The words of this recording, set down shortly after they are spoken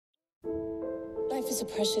Life is a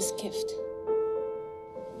precious gift.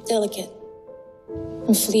 Delicate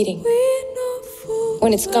and fleeting.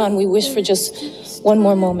 When it's gone, we wish for just one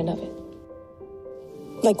more moment of it.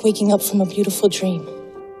 Like waking up from a beautiful dream.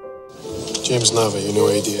 James Nava, your new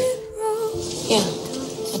ADA. Yeah,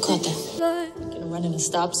 I caught that. Gonna run in a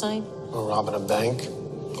stop sign? Or robbing a bank.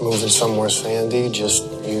 Moving somewhere sandy. Just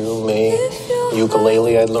you, me,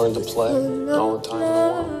 ukulele I'd learned to play. All the time in the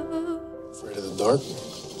world. Afraid of the dark?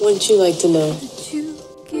 Wouldn't you like to know?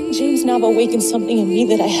 James Nava awakened something in me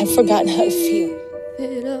that I had forgotten how to feel.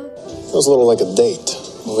 It was a little like a date.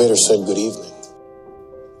 The waiter said good evening.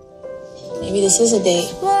 Maybe this is a date.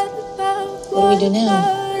 What do we do now?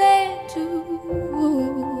 You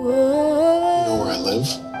know where I live?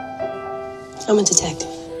 I'm a detective.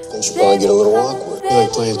 Then she'd probably get a little awkward. You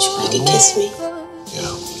like playing scramble? You can kiss me.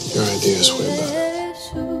 Yeah, your idea is way better.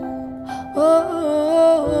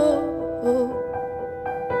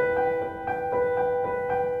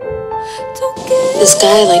 This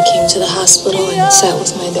guy came to the hospital and sat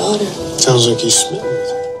with my daughter. Sounds like he's smitten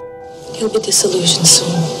with her. He'll be disillusioned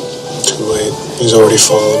soon. Too late. He's already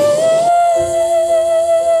fallen.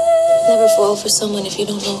 Never fall for someone if you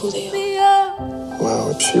don't know who they are.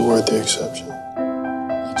 Wow, she worth the exception.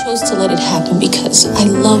 I chose to let it happen because I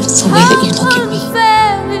loved the way that you look at me.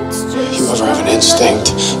 You ever have an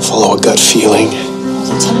instinct, follow a gut feeling? All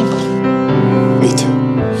the time. Me too.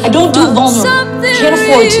 I don't do vulnerable. Can't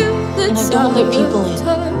afford to. And I don't let people in.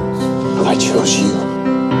 I chose you.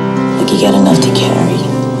 Like you got enough to carry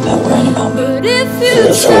without worrying about me. You're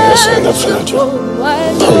gonna feel like I signed up for that job.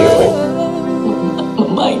 Permanently. My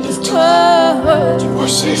mind is too hard. You are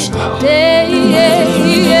safe now. I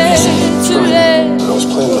I was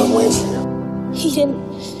planning on waiting for you. He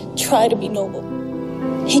didn't try to be noble.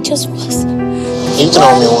 He just was. You can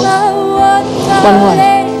owe me one. One what?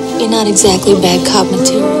 You're not exactly bad cop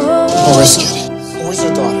material. I'll risk it. Where's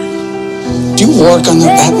your daughter? Do you work on the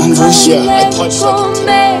Batman verse? Yeah, I punched like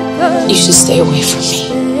a You should stay away from me.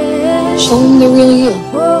 Show them they're really you.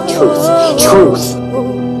 Truth.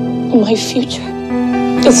 My future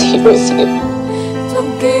is here with you.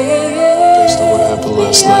 Based on what happened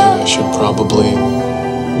last night, I should probably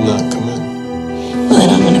not come in. Well, then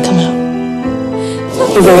I'm gonna come out.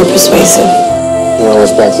 You're very persuasive. You know,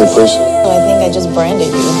 it's back to the person. I think I just branded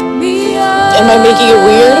you. Am I making it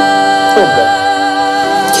weird?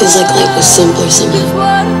 Feels like life was simpler somehow.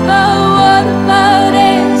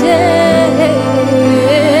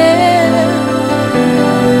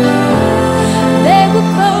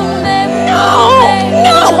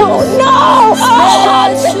 No!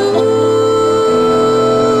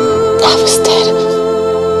 I was dead.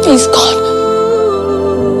 He's gone.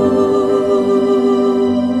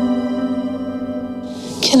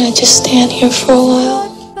 Can I just stand here for a while?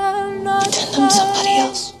 Pretend I'm somebody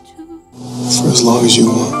else? For as long as you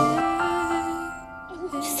want.